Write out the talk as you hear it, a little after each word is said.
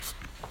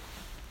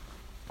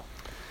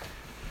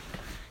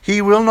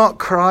He will not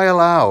cry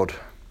aloud,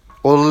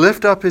 or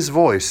lift up his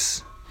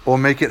voice, or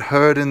make it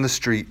heard in the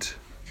street.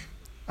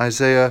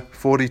 Isaiah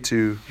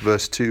 42,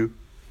 verse 2.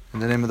 In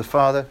the name of the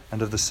Father,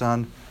 and of the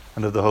Son,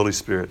 and of the Holy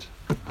Spirit.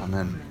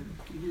 Amen.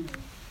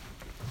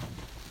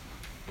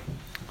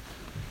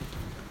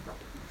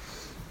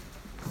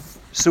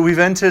 So we've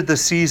entered the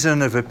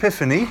season of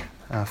Epiphany,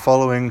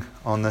 following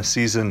on the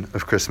season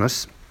of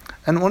Christmas.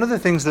 And one of the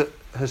things that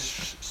has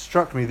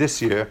struck me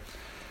this year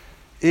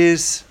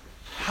is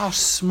how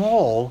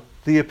small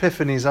the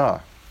Epiphanies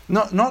are.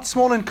 Not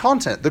small in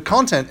content. The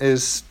content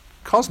is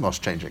cosmos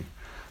changing,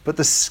 but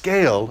the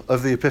scale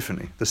of the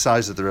Epiphany, the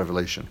size of the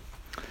revelation.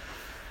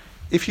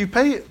 If you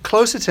pay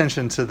close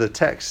attention to the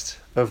text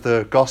of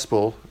the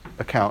gospel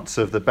accounts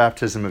of the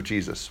baptism of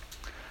Jesus,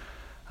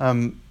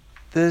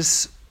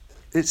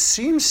 it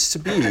seems to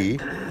be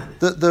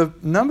that the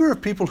number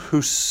of people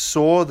who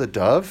saw the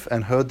dove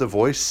and heard the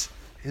voice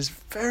is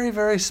very,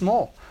 very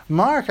small.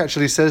 Mark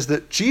actually says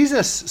that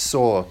Jesus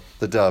saw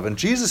the dove and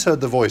Jesus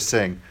heard the voice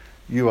saying,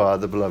 "You are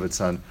the beloved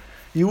Son."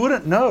 You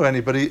wouldn't know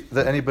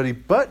that anybody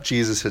but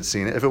Jesus had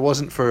seen it if it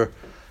wasn't for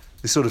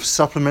the sort of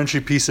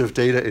supplementary piece of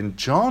data in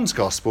John's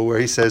gospel where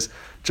he says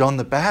John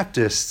the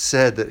Baptist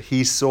said that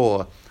he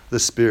saw the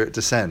Spirit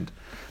descend.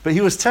 But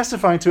he was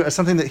testifying to it as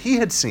something that he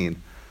had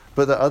seen,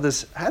 but that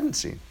others hadn't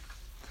seen.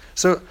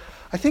 So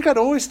I think I'd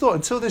always thought,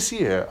 until this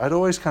year, I'd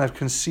always kind of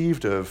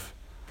conceived of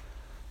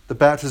the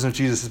baptism of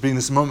Jesus as being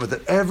this moment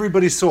that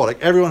everybody saw, like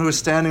everyone who was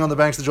standing on the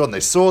banks of the Jordan, they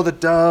saw the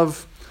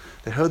dove,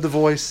 they heard the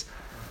voice.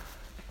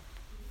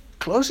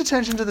 Close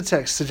attention to the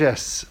text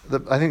suggests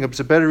that I think it's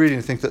a better reading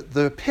to think that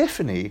the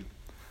Epiphany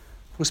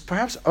was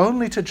perhaps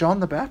only to John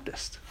the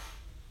Baptist.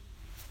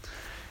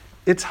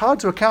 It's hard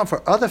to account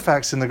for other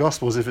facts in the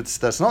Gospels if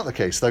that's not the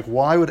case. Like,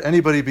 why would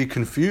anybody be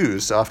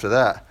confused after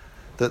that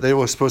they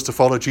were supposed to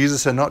follow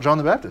Jesus and not John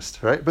the Baptist,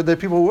 right? But the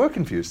people were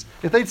confused.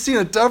 If they'd seen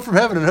a dove from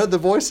heaven and heard the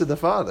voice of the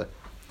Father.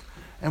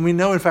 And we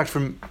know, in fact,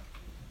 from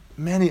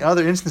many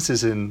other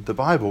instances in the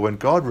Bible, when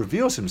God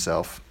reveals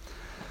himself,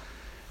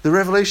 the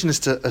revelation is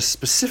to a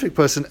specific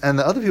person, and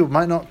the other people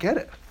might not get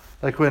it.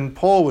 Like when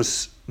Paul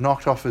was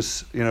knocked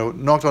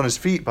on his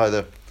feet by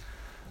the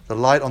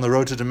light on the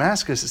road to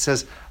Damascus, it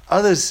says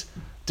others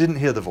didn't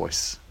hear the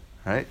voice,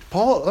 right?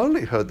 Paul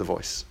only heard the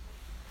voice.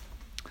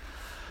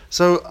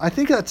 So I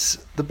think that's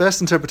the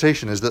best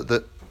interpretation, is that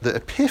the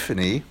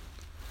Epiphany,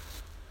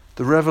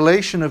 the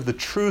revelation of the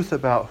truth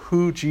about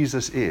who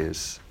Jesus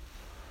is,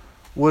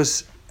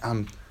 was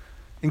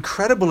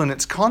incredible in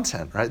its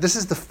content, right? This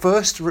is the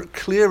first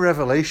clear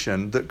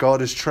revelation that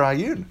God is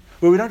triune,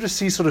 where we don't just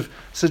see sort of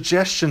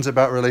suggestions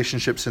about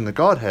relationships in the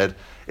Godhead.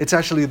 It's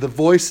actually the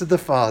voice of the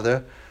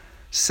Father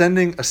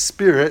sending a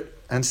Spirit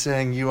and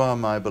saying, "You are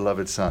my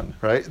beloved Son,"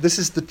 right? This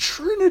is the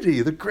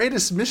Trinity, the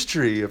greatest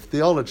mystery of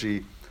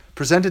theology,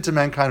 presented to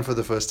mankind for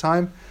the first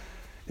time.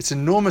 It's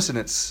enormous in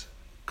its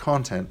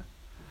content,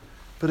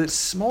 but it's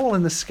small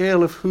in the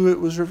scale of who it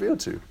was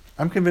revealed to.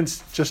 I'm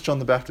convinced just John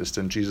the Baptist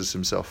and Jesus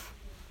himself.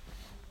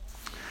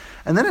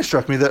 And then it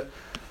struck me that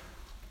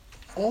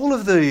all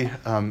of the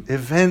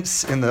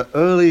events in the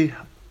early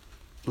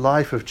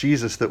life of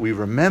Jesus that we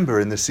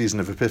remember in this season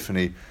of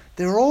Epiphany,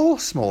 they're all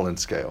small in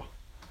scale.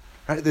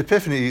 Right? The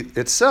Epiphany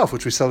itself,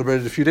 which we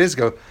celebrated a few days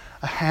ago,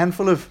 a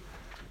handful of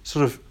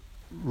sort of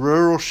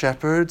rural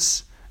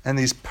shepherds and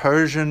these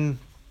Persian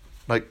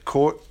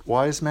court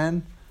wise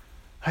men.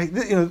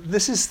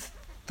 This is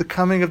the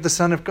coming of the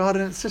Son of God,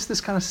 and it's just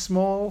this kind of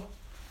small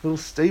little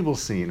stable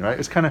scene, right?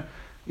 It's kind of,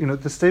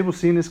 the stable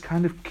scene is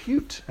kind of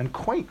cute and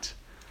quaint,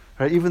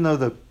 right? Even though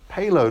the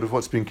payload of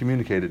what's being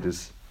communicated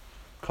is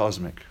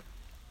cosmic.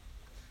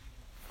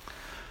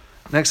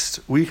 Next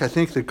week, I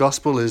think the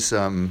gospel is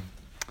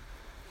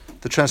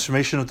the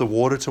transformation of the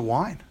water to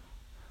wine.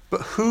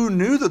 But who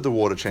knew that the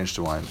water changed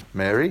to wine?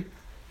 Mary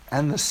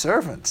and the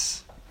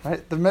servants,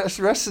 right? The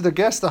rest of the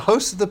guests, the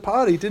hosts of the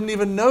party, didn't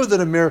even know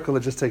that a miracle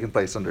had just taken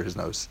place under his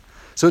nose.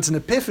 So it's an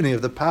epiphany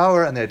of the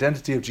power and the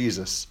identity of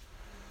Jesus.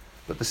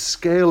 But the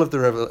scale of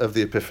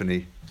the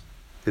epiphany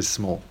is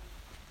small.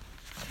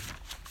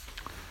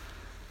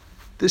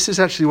 This is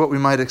actually what we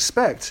might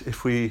expect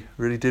if we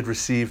really did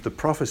receive the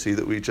prophecy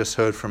that we just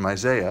heard from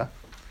Isaiah,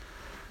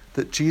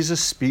 that Jesus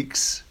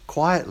speaks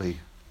quietly.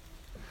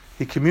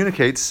 He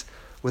communicates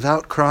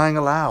without crying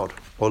aloud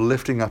or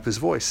lifting up his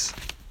voice.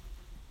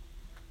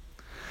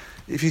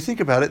 If you think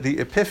about it, the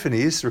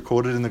epiphanies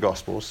recorded in the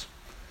Gospels,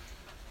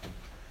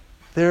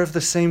 they're of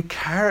the same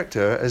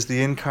character as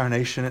the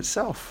incarnation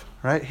itself,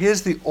 right?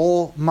 Here's the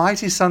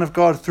almighty Son of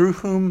God through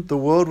whom the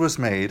world was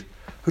made,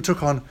 who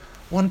took on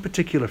one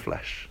particular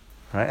flesh,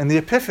 right? And the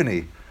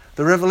epiphany,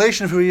 the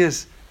revelation of who he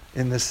is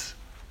in this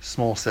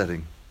small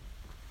setting.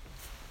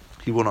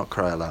 He will not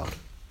cry aloud.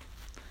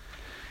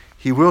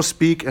 He will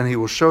speak and he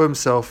will show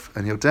himself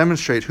and he'll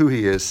demonstrate who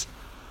he is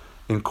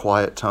in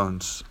quiet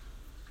tones.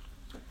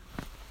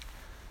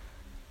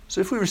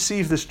 So if we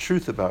receive this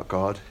truth about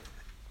God,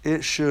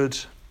 it should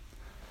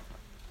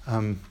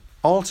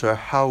alter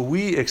how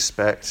we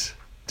expect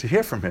to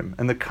hear from him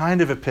and the kind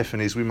of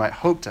epiphanies we might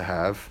hope to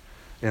have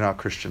in our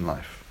Christian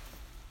life.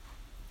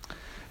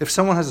 if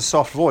someone has a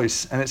soft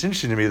voice, and it's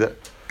interesting to me that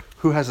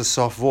who has a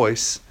soft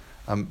voice,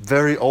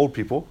 very old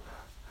people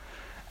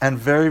and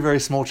very, very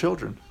small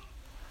children,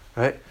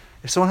 right?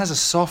 If someone has a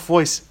soft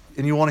voice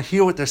and you want to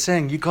hear what they're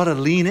saying, you got to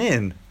lean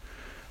in,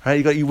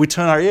 right? We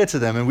turn our ear to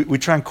them and we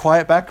try and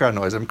quiet background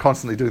noise. I'm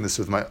constantly doing this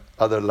with my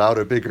other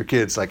louder, bigger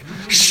kids, like,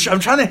 shh, I'm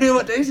trying to hear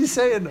what Daisy's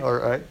saying, all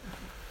right?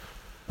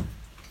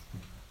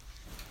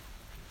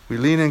 We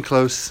lean in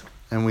close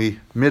and we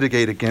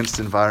mitigate against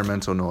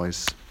environmental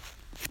noise.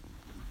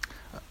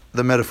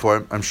 The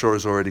metaphor, I'm sure,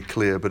 is already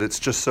clear, but it's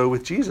just so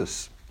with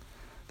Jesus.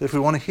 That if we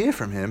want to hear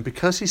from him,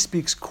 because he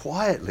speaks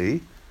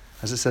quietly,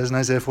 as it says in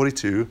Isaiah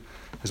 42,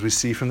 as we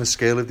see from the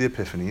scale of the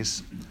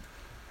Epiphanies,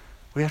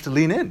 we have to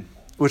lean in,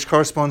 which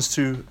corresponds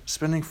to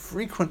spending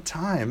frequent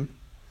time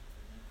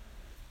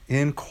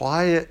in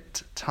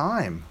quiet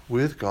time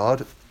with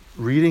God,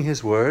 reading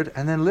his word,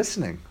 and then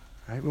listening.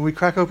 Right? When we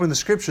crack open the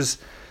scriptures,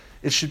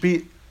 it should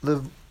be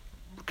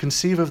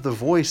conceive of the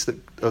voice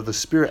of the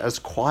Spirit as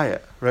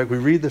quiet. Right? We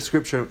read the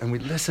scripture and we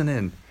listen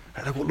in.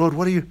 Right? Like, well, Lord,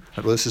 what are you?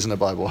 Well, this isn't a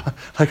Bible.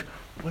 Like,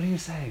 what are you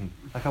saying?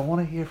 Like, I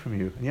want to hear from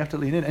you. And you have to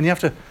lean in. And you have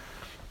to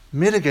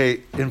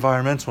mitigate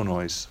environmental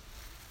noise.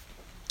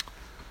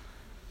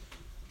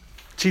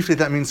 Chiefly,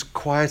 that means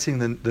quieting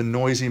the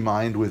noisy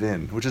mind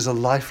within, which is a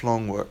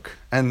lifelong work.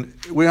 And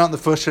we aren't the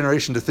first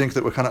generation to think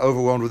that we're kind of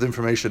overwhelmed with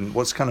information.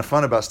 What's kind of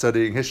fun about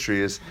studying history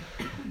is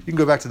you can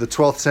go back to the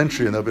 12th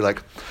century and they'll be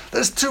like,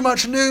 there's too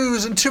much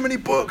news and too many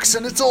books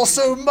and it's all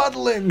so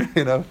muddling.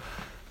 You know,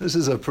 this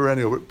is a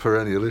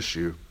perennial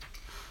issue.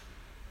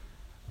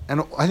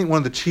 And I think one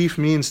of the chief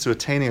means to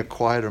attaining a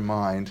quieter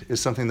mind is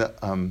something that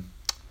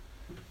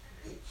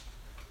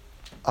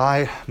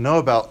I know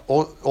about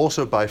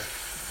also by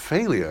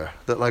failure,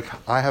 that like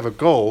I have a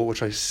goal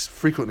which I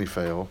frequently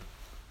fail,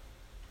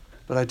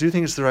 but I do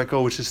think it's the right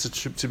goal, which is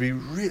to be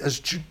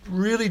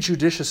really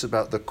judicious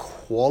about the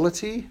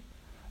quality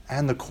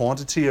and the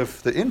quantity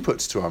of the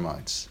inputs to our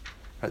minds,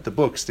 right? The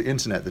books, the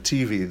internet, the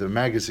TV, the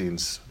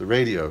magazines, the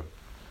radio.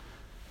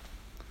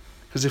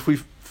 Because if we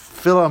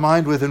fill our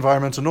mind with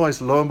environmental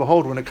noise, lo and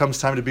behold, when it comes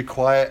time to be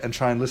quiet and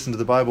try and listen to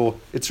the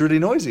Bible, it's really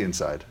noisy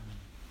inside.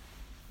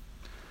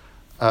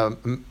 A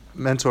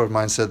mentor of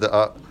mine said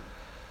that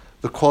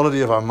the quality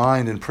of our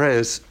mind in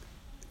prayers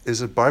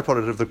is a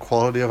byproduct of the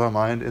quality of our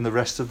mind in the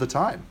rest of the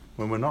time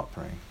when we're not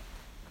praying.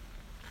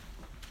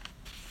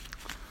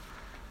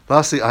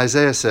 Lastly,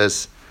 Isaiah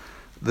says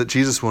that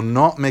Jesus will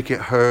not make it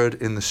heard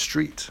in the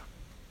street.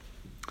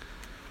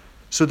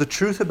 So the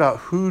truth about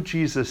who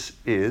Jesus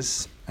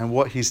is and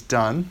what he's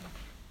done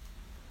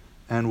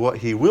and what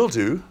he will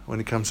do when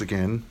he comes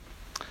again,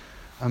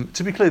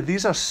 to be clear,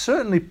 these are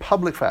certainly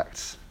public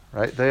facts,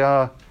 right? They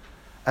are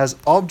as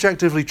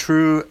objectively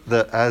true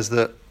as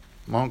that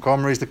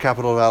Montgomery is the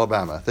capital of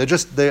Alabama.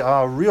 They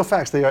are real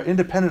facts. They are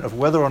independent of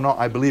whether or not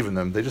I believe in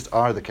them. They just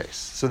are the case.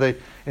 So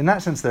in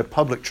that sense, they're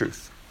public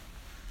truth.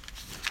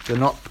 They're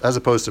not as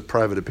opposed to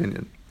private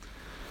opinion.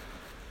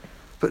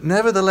 But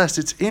nevertheless,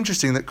 it's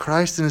interesting that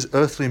Christ in his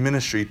earthly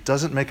ministry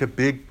doesn't make a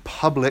big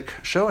public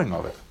showing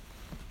of it.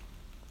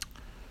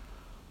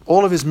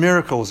 All of his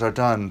miracles are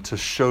done to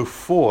show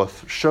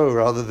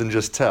rather than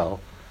just tell,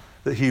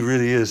 that he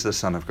really is the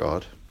Son of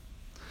God.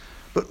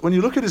 But when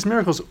you look at his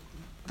miracles,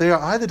 they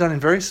are either done in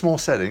very small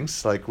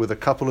settings, like with a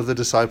couple of the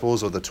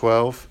disciples or the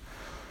 12,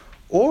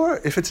 or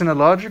if it's in a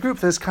larger group,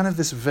 there's kind of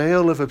this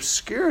veil of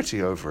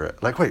obscurity over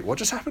it. Like, wait, what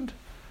just happened?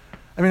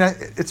 I mean,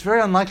 it's very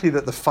unlikely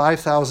that the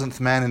 5,000th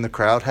man in the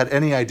crowd had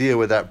any idea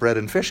where that bread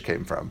and fish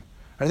came from.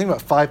 I think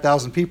about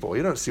 5,000 people.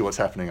 You don't see what's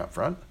happening up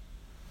front.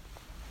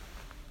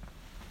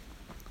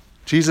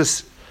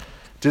 Jesus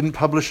didn't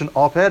publish an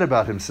op-ed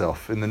about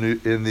himself in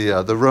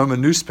the Roman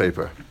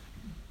newspaper.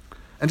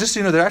 And just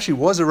so you know, there actually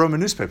was a Roman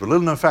newspaper.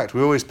 Little known fact,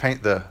 we always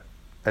paint the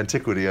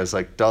antiquity as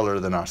like duller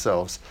than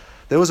ourselves.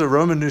 There was a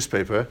Roman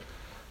newspaper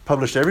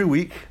published every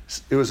week.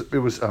 It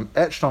was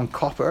etched on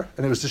copper,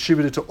 and it was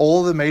distributed to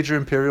all the major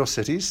imperial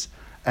cities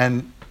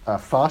and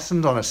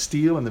fastened on a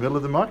stele in the middle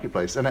of the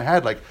marketplace. And it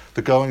had like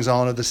the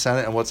goings-on of the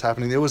Senate and what's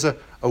happening. There was a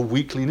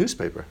weekly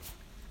newspaper.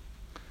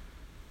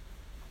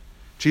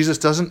 Jesus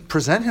doesn't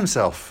present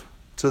himself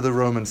to the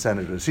Roman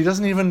senators. He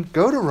doesn't even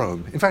go to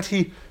Rome. In fact,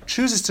 he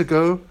chooses to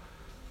go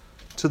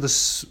to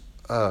the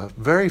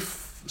very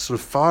sort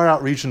of far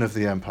out region of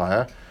the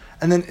empire,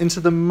 and then into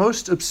the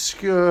most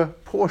obscure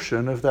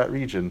portion of that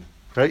region.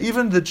 Right?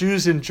 Even the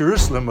Jews in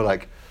Jerusalem were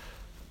like,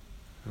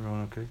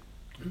 everyone okay?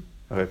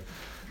 Okay.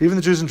 Even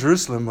the Jews in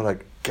Jerusalem were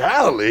like,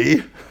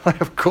 Galilee?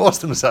 Like, of course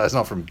the Messiah is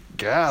not from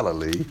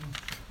Galilee.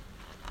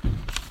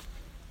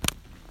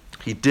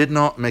 He did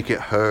not make it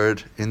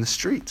heard in the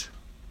street.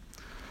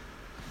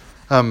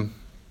 So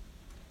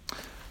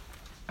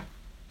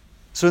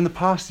in the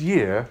past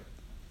year,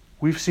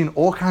 we've seen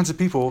all kinds of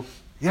people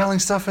yelling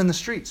stuff in the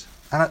streets.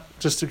 And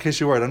just in case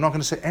you're worried, I'm not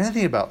going to say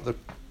anything about the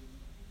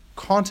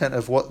content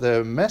of what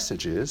their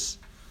message is.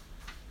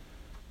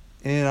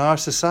 In our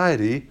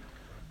society,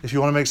 if you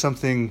want to make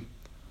something,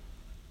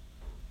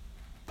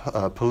 if you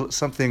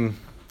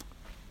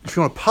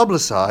want to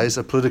publicize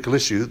a political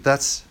issue,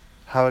 that's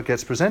how it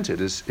gets presented,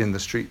 is in the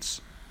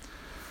streets.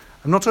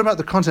 I'm not talking about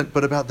the content,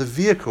 but about the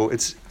vehicle.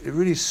 It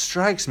really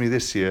strikes me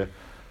this year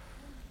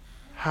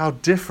how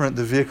different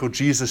the vehicle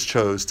Jesus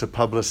chose to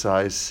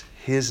publicize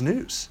his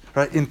news,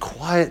 right? In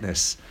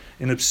quietness,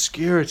 in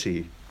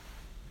obscurity.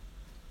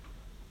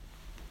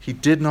 He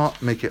did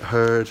not make it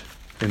heard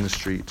in the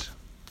street.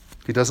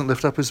 He doesn't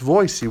lift up his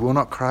voice. He will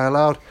not cry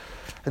aloud.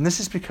 And this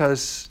is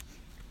because,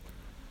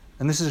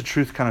 and this is a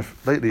truth kind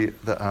of lately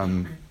that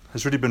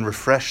has really been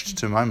refreshed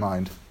to my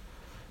mind.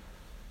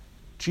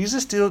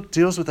 Jesus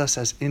deals with us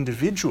as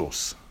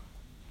individuals,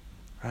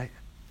 right?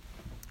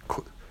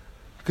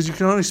 Because you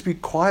can only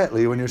speak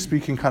quietly when you're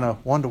speaking kind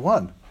of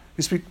one-to-one. If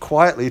you speak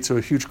quietly to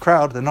a huge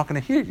crowd, they're not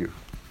going to hear you.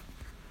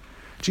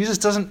 Jesus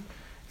doesn't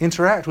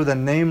interact with a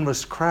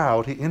nameless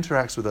crowd. He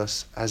interacts with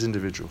us as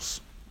individuals.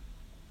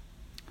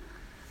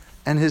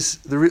 And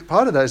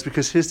part of that is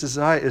because his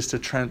desire is to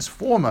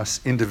transform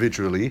us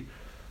individually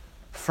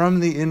from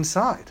the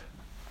inside.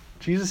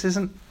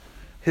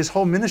 His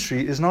whole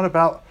ministry is not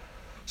about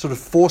sort of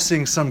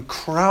forcing some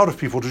crowd of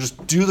people to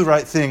just do the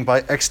right thing by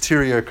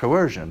exterior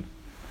coercion.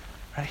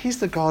 Right? He's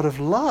the God of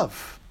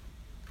love.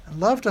 And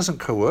love doesn't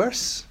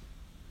coerce.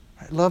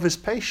 Right? Love is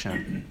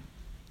patient.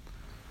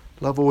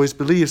 Love always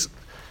believes.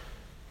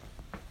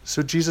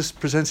 So Jesus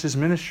presents his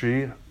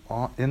ministry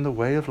in the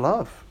way of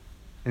love,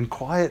 in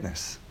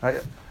quietness.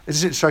 Right? It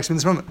strikes me in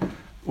this moment.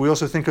 We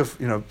also think of,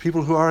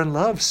 people who are in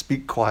love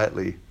speak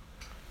quietly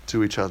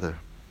to each other,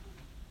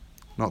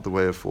 not the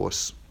way of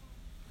force.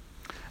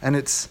 And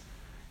it's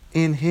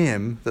in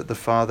him that the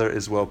Father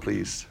is well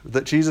pleased,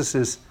 that Jesus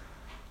is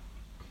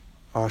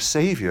our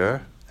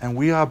Savior, and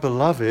we are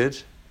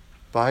beloved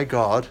by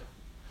God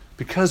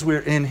because we're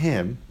in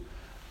him.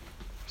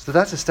 So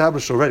that's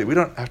established already. We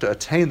don't have to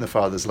attain the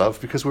Father's love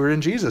because we're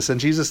in Jesus,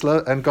 and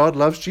and God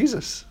loves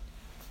Jesus.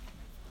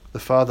 The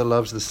Father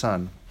loves the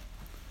Son.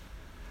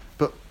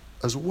 But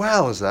as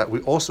well as that, we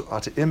also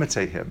are to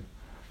imitate him,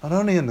 not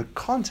only in the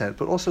content,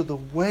 but also the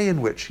way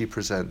in which he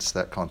presents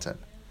that content,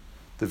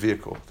 the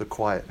vehicle, the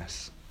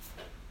quietness.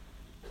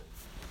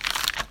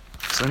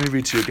 So let me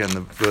read to you again the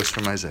verse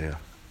from Isaiah.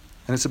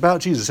 And it's about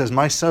Jesus. It says,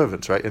 my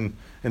servant, right? In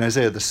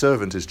Isaiah, the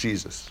servant is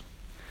Jesus.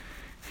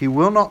 He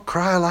will not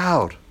cry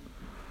aloud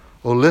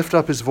or lift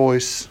up his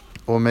voice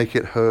or make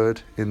it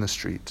heard in the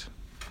street.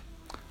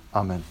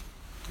 Amen.